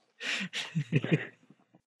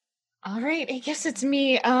 All right, I guess it's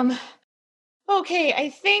me. Okay,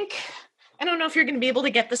 I don't know if you're going to be able to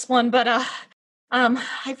get this one, but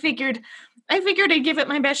I figured I'd give it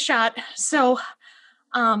my best shot. So,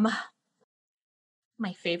 my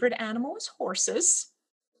favorite animal is horses.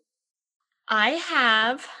 I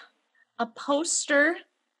have a poster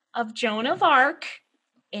of Joan of Arc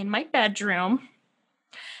in my bedroom,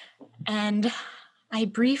 and I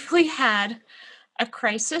briefly had a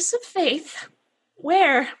crisis of faith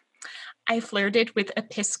where I flirted with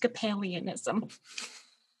Episcopalianism.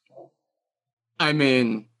 I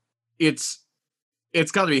mean, it's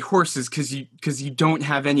got to be horses because you don't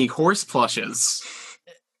have any horse plushes.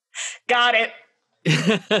 Got it.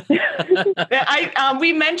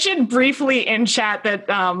 We mentioned briefly in chat that,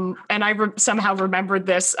 and I somehow remembered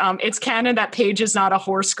this. It's canon that Paige is not a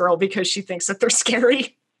horse girl because she thinks that they're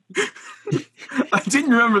scary. I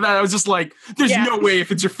didn't remember that. I was just like, there's no way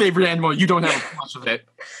if it's your favorite animal, you don't have a plush of it.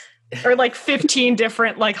 Or like 15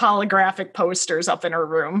 different like holographic posters up in her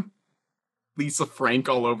room. Lisa Frank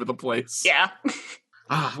all over the place. Yeah.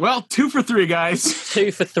 Well, 2 for 3, guys.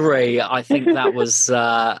 2 for 3. I think that was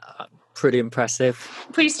pretty impressive.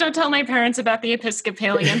 Please don't tell my parents about the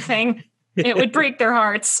Episcopalian thing. It would break their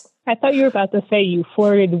hearts. I thought you were about to say you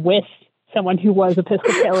flirted with someone who was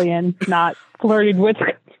Episcopalian, not flirted with...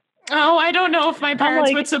 Oh, I don't know if my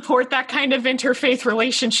parents would support that kind of interfaith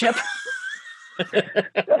relationship.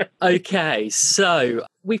 Okay, so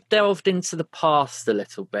we've delved into the past a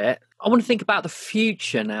little bit. I want to think about the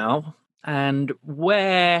future now and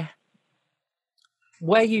where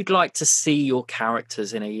you'd like to see your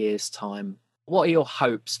characters in a year's time. What are your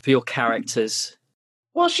hopes for your characters?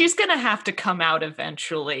 Well, she's going to have to come out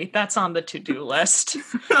eventually. That's on the to-do list.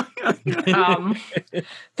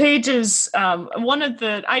 Paige is one of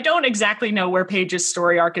the... I don't exactly know where Paige's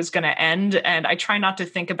story arc is going to end, and I try not to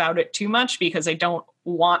think about it too much because I don't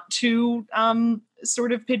want to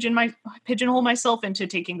sort of pigeonhole myself into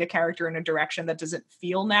taking the character in a direction that doesn't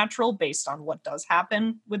feel natural based on what does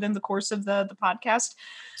happen within the course of the podcast.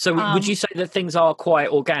 So would you say that things are quite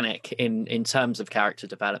organic in terms of character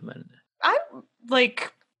development? I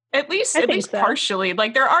like at least so. partially.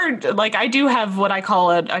 Like there are I do have what I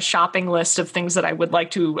call a shopping list of things that I would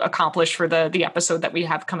like to accomplish for the episode that we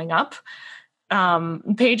have coming up.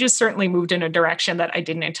 Paige has certainly moved in a direction that I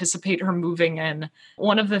didn't anticipate her moving in.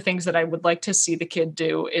 One of the things that I would like to see the kid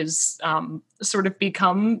do is sort of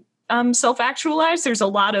become self-actualized. There's a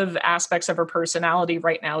lot of aspects of her personality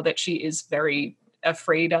right now that she is very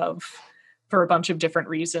afraid of for a bunch of different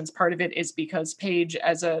reasons. Part of it is because Paige,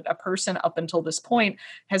 as a person up until this point,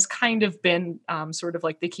 has kind of been sort of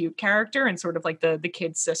like the cute character and sort of like the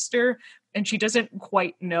kid sister. And she doesn't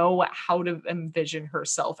quite know how to envision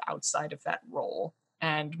herself outside of that role.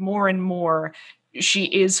 And more, she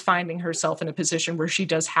is finding herself in a position where she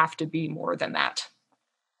does have to be more than that.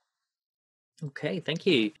 Okay, thank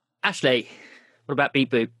you. Ashley, what about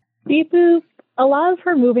Beep Boop? Beep Boop, a lot of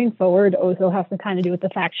her moving forward also has to kind of do with the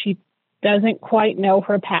fact she doesn't quite know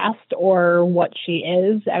her past or what she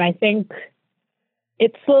is. And I think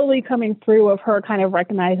it's slowly coming through of her kind of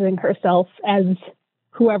recognizing herself as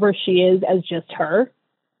whoever she is as just her.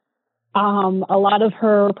 A lot of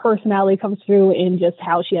her personality comes through in just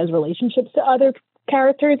how she has relationships to other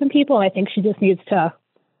characters and people. And I think she just needs to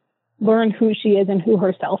learn who she is and who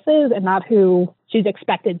herself is and not who she's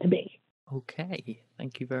expected to be. Okay,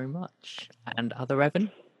 thank you very much. And other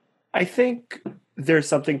Evan? I think there's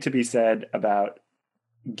something to be said about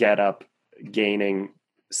Get Up gaining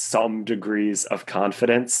some degrees of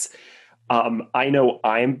confidence. I know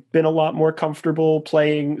I've been a lot more comfortable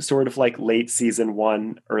playing sort of like late season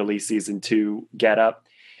 1, early season 2 Get Up.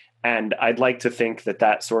 And I'd like to think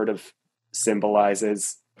that sort of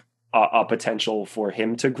symbolizes a potential for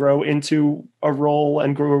him to grow into a role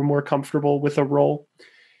and grow more comfortable with a role.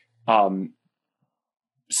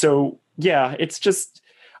 So yeah, it's just,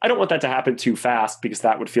 I don't want that to happen too fast because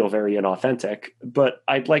that would feel very inauthentic, but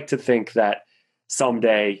I'd like to think that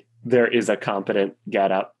someday there is a competent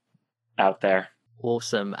Get Up out there.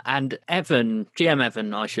 Awesome. And Evan, GM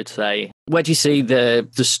Evan, I should say, where do you see the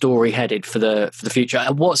story headed for the future?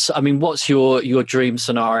 And what's your dream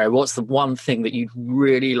scenario? What's the one thing that you'd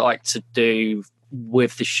really like to do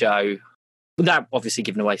with the show? Without obviously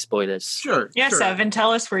giving away spoilers. Sure. Yes, sure. Evan,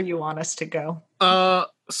 tell us where you want us to go.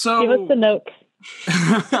 So give us the notes.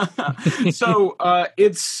 So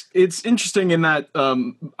it's interesting in that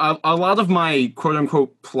a lot of my quote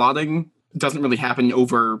unquote plotting doesn't really happen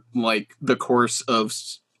over like the course of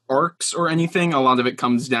arcs or anything. A lot of it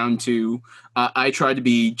comes down to I try to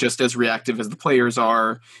be just as reactive as the players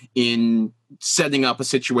are in setting up a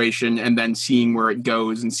situation and then seeing where it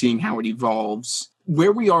goes and seeing how it evolves.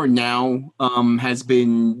 Where we are now has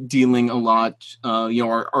been dealing a lot.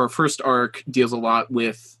 Our first arc deals a lot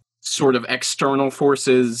with sort of external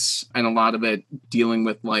forces and a lot of it dealing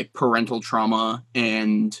with like parental trauma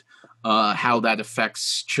and how that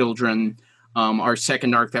affects children. Our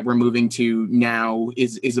second arc that we're moving to now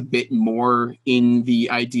is a bit more in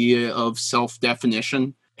the idea of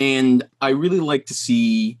self-definition. And I really like to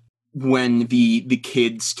see when the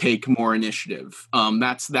kids take more initiative.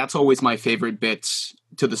 That's always my favorite bits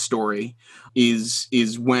to the story is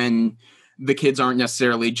when the kids aren't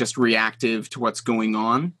necessarily just reactive to what's going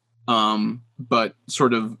on, but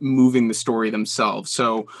sort of moving the story themselves.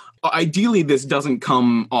 So ideally this doesn't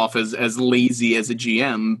come off as lazy as a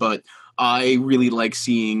GM, but I really like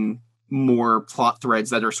seeing more plot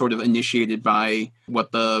threads that are sort of initiated by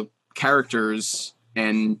what the characters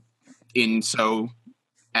and in so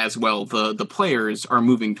as well the players are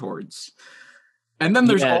moving towards. And then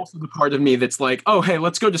there's also the part of me that's like, oh, hey,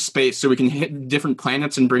 let's go to space so we can hit different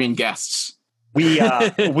planets and bring in guests.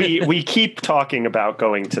 We keep talking about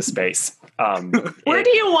going to space. Where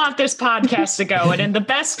do you want this podcast to go? And in the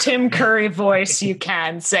best Tim Curry voice you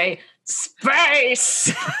can, say,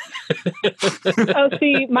 space! Oh,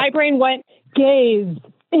 see, my brain went, gaze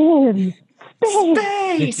in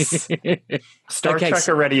space. Star Trek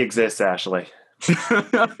already exists, Ashley.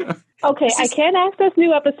 Okay, I can't access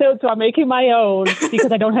new episodes, so I'm making my own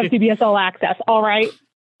because I don't have CBS All Access. All right.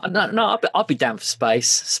 No, I'll be down for space.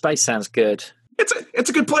 Space sounds good. It's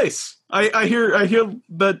a good place. I hear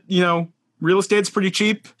that real estate's pretty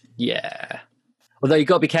cheap. Yeah. Although you've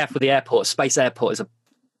got to be careful with the airport. Space airport is a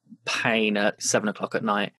pain at 7:00 at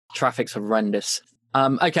night. Traffic's horrendous.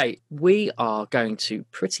 Okay, we are going to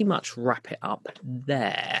pretty much wrap it up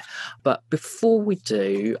there. But before we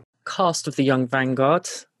do, cast of the Young Vanguard,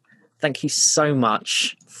 thank you so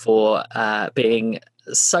much for being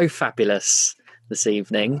so fabulous this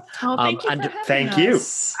evening. Oh, thank you for having thank you.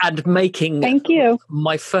 us. And making Thank you.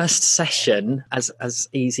 my first session as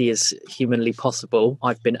easy as humanly possible.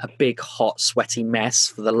 I've been a big, hot, sweaty mess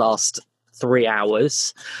for the last 3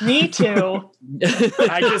 hours. Me too.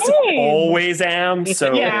 I just always am.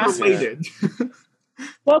 So Yeah. Related.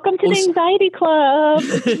 Welcome to the Anxiety Club.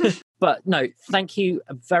 But no, thank you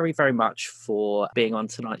very, very much for being on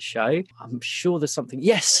tonight's show. I'm sure there's something.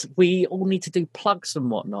 Yes, we all need to do plugs and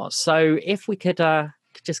whatnot. So if we could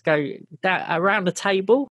just go around the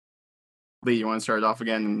table. Lee, you want to start off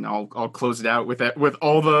again, and I'll close it out with that, with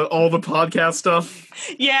all the podcast stuff.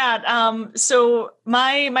 Yeah. So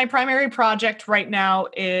my primary project right now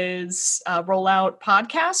is Rollout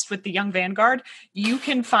Podcast with the Young Vanguard. You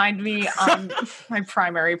can find me on my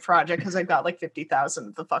primary project because I've got like 50,000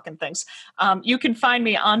 of the fucking things. You can find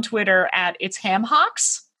me on Twitter at It's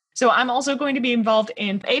Hamhocks. So I'm also going to be involved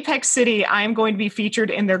in Apex City. I am going to be featured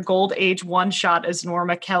in their Gold Age one-shot as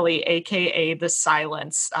Norma Kelly, a.k.a. The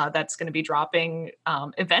Silence. That's going to be dropping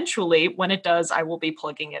eventually. When it does, I will be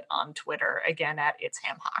plugging it on Twitter, again, at It's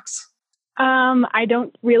Hamhocks. I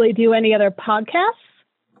don't really do any other podcasts,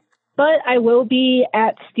 but I will be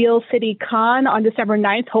at Steel City Con on December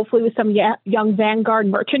 9th, hopefully with some Young Vanguard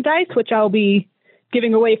merchandise, which I'll be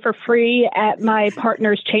giving away for free at my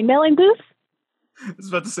partner's chainmailing booth. I was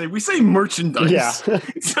about to say, we say merchandise. Yeah.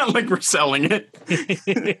 It's not like we're selling it.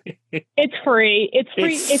 It's free. It's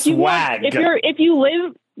free. It's if you swag. if you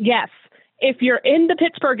live, yes. If you're in the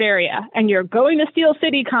Pittsburgh area and you're going to Steel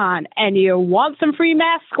City Con and you want some free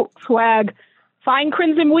mask swag, find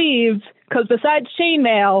Crimson Weaves, because besides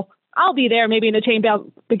chainmail, I'll be there maybe in a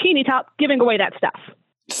chainmail bikini top giving away that stuff.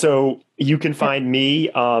 So you can find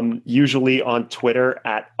me usually on Twitter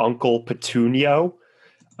at Uncle Petunio.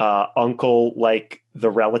 Uncle like the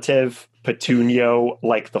relative, Petunio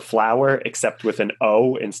like the flower, except with an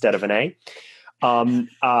O instead of an A.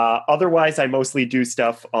 Otherwise, I mostly do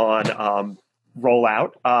stuff on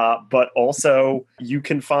Rollout, but also you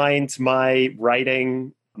can find my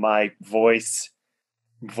writing, my voice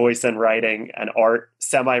and writing and art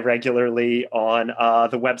semi-regularly on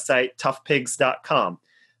the website toughpigs.com,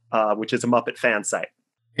 which is a Muppet fan site.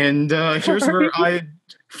 And here's where I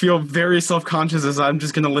feel very self-conscious, as I'm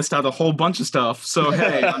just going to list out a whole bunch of stuff. So,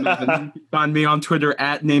 hey, you can find me on Twitter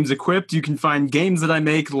at NamesEquipped. You can find games that I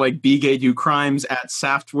make, like Be Gay Do Crimes, at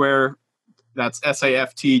Saftware. That's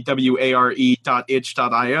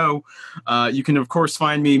saftware.itch.io. You can, of course,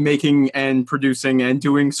 find me making and producing and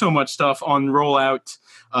doing so much stuff on Rollout,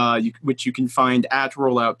 which you can find at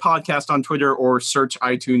Rollout Podcast on Twitter, or search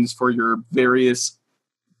iTunes for your various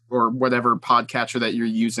or whatever podcatcher that you're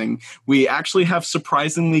using. We actually have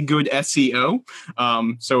surprisingly good SEO.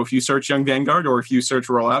 So if you search Young Vanguard or if you search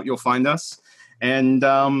Rollout, you'll find us. And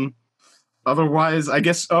otherwise, I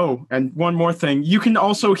guess, and one more thing. You can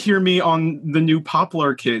also hear me on the new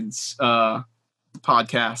Poplar Kids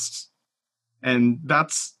podcast. And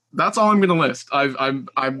that's all I'm going to list. I'm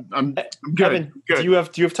good. Evan, good.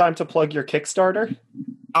 Do you have time to plug your Kickstarter?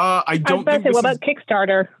 I don't think what about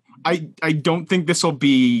Kickstarter? I don't think this will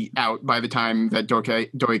be out by the time that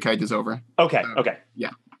Doikite is over. Okay.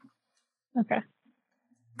 Yeah. Okay.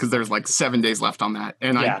 Because there's like 7 days left on that,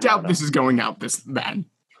 and I doubt this is going out this then.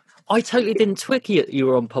 I totally didn't twig you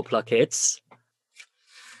were on Poplar Kids.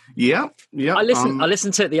 Yeah. I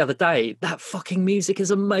listened to it the other day. That fucking music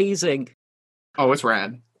is amazing. Oh, it's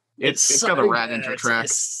rad. It's so got a rad good. intro track.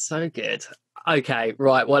 It's so good. Okay,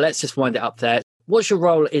 right. Well, let's just wind it up there. What's Your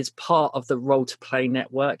Role is part of the Roll to Play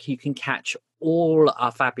network. You can catch all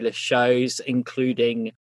our fabulous shows,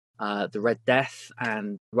 including the Red Death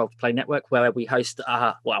and Roll to Play network, where we host,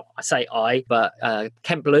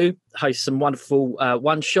 Kent Blue hosts some wonderful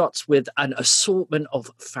one-shots with an assortment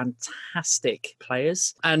of fantastic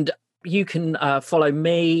players. And you can follow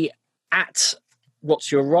me at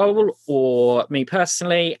What's Your Role, or me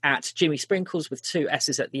personally at Jimmy Sprinkles with 2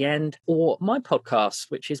 S's at the end, or my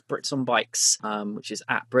podcast, which is Brits on Bikes, which is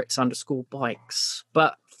at Brits_bikes.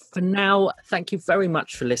 But for now, thank you very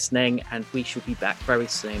much for listening, and we shall be back very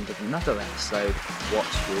soon with another episode of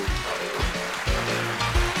What's Your Role.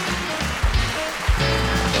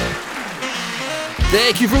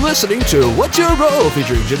 Thank you for listening to What's Your Role,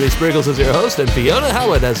 featuring Jimmy Sprinkles as your host and Fiona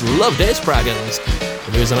Howard as Loveday Spraggins.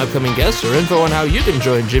 For news on upcoming guests or info on how you can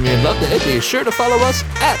join Jimmy and Loveday, be sure to follow us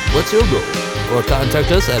at What's Your Role or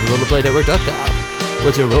contact us at rolltoplaynetwork.com.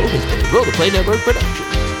 What's Your Role has been a Roll to Play Network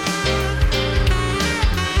production.